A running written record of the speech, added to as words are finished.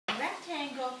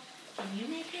rectangle. Can you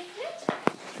make it fit?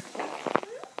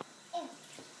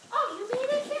 Oh, you made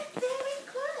it fit. Very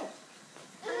good.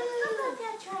 How about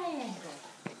that triangle?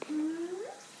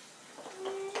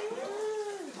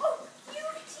 Oh, you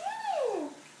did it.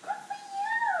 Good for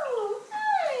you.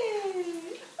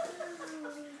 Hey.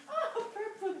 Oh,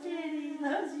 Purple Teddy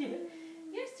loves you.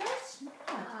 You're so smart.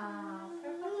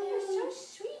 Purple, you're so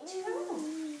sweet too.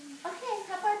 Okay,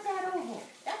 how about that oval?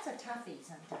 That's a toughie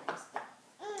sometimes.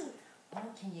 Oh,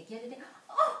 can you get it in?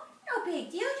 Oh, no big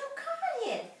deal. You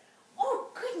caught it. Oh,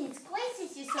 goodness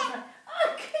gracious, you're so smart.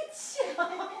 Oh, good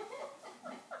job.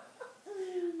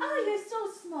 Oh, you're so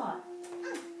smart.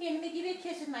 Here, let me give you a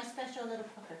kiss with my special little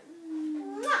pucker.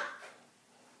 Mwah.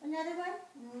 Another one.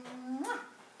 Mwah.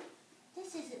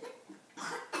 This is it.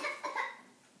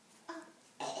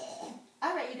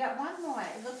 All right, you got one more.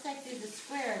 It looks like there's a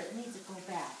square that needs to go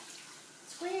back.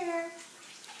 Square.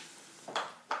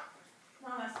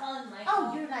 Mama, smelling like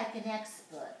Oh, you're like an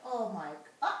expert. Oh, my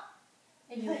God.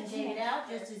 And you can take it out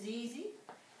just as easy.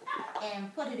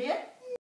 And put it in.